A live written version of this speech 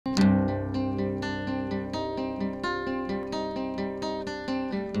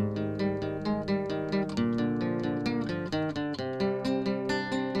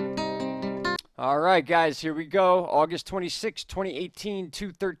All right, guys, here we go. August 26, 2018,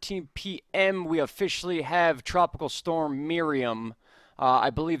 2:13 p.m. We officially have Tropical Storm Miriam. I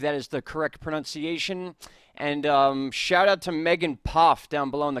believe that is the correct pronunciation. And shout out to Megan Poff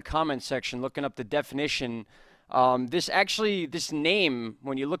down below in the comment section looking up the definition. This name,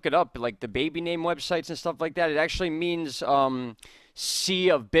 when you look it up, like the baby name websites and stuff like that, it actually means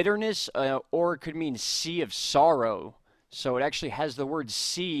sea of bitterness, or it could mean sea of sorrow. So it actually has the word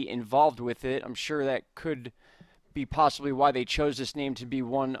sea involved with it. I'm sure that could be possibly why they chose this name to be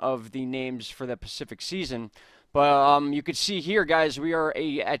one of the names for the Pacific season. But you could see here, guys, we are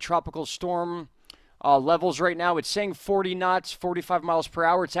at tropical storm levels right now. It's saying 40 knots, 45 miles per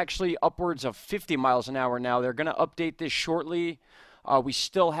hour. It's actually upwards of 50 miles an hour now. They're going to update this shortly. We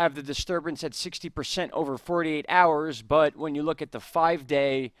still have the disturbance at 60% over 48 hours, but when you look at the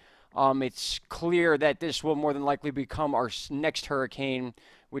 5-day, it's clear that this will more than likely become our next hurricane,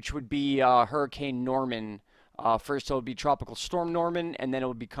 which would be Hurricane Norman. First, it'll be Tropical Storm Norman, and then it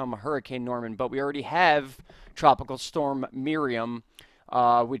will become Hurricane Norman. But we already have Tropical Storm Miriam,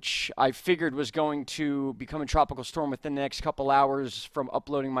 which I figured was going to become a tropical storm within the next couple hours from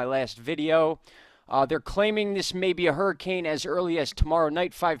uploading my last video. They're claiming this may be a hurricane as early as tomorrow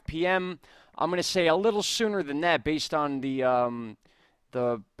night, 5 p.m. I'm going to say a little sooner than that based on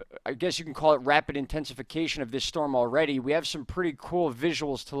I guess you can call it rapid intensification of this storm already. We have some pretty cool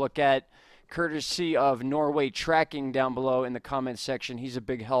visuals to look at, courtesy of Norway Tracking down below in the comments section. He's a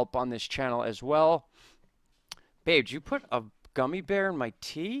big help on this channel as well. Babe, did you put a gummy bear in my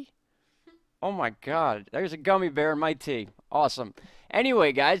tea? Oh my God, there's a gummy bear in my tea. Awesome.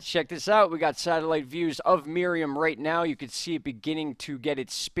 Anyway, guys, check this out. We got satellite views of Miriam right now. You can see it beginning to get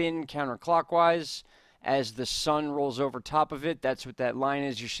its spin counterclockwise as the sun rolls over top of it. That's what that line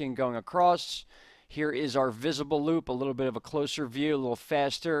is you're seeing going across. Here is our visible loop, a little bit of a closer view, a little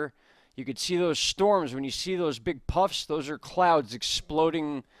faster. You can see those storms. When you see those big puffs, those are clouds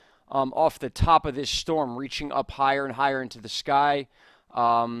exploding off the top of this storm, reaching up higher and higher into the sky.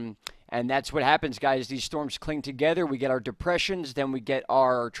 And that's what happens, guys. These storms cling together. We get our depressions, then we get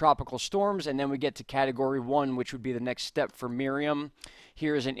our tropical storms, and then we get to Category 1, which would be the next step for Miriam.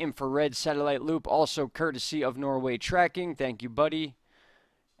 Here's an infrared satellite loop, also courtesy of Norway Tracking. Thank you, buddy.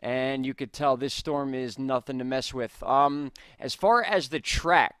 And you could tell this storm is nothing to mess with. As far as the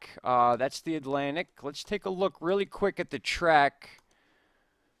track, that's the Atlantic. Let's take a look really quick at the track.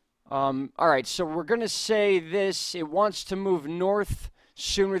 All right, so we're going to say this. It wants to move north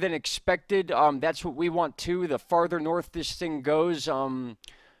sooner than expected. That's what we want too. The farther north this thing goes,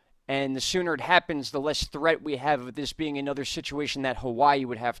 and the sooner it happens, the less threat we have of this being another situation that Hawaii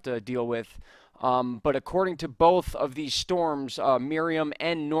would have to deal with. But according to both of these storms, Miriam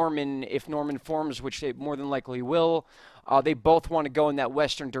and Norman, if Norman forms, which they more than likely will, they both want to go in that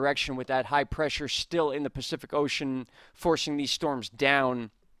western direction with that high pressure still in the Pacific Ocean, forcing these storms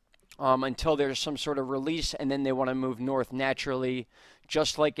down until there's some sort of release, and then they want to move north naturally,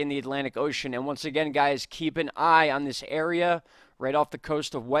 just like in the Atlantic Ocean. And once again, guys, keep an eye on this area right off the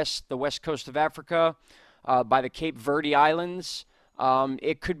coast of the west coast of Africa, by the Cape Verde Islands.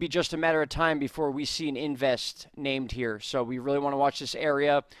 It could be just a matter of time before we see an invest named here. So we really want to watch this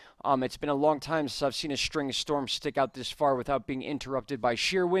area. It's been a long time since I've seen a string of storms stick out this far without being interrupted by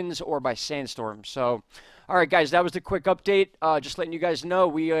shear winds or by sandstorms. So, all right, guys, that was the quick update. Just letting you guys know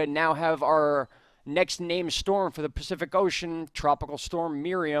we now have our next named storm for the Pacific Ocean, Tropical Storm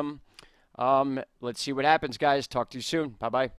Miriam. Let's see what happens, guys. Talk to you soon. Bye-bye.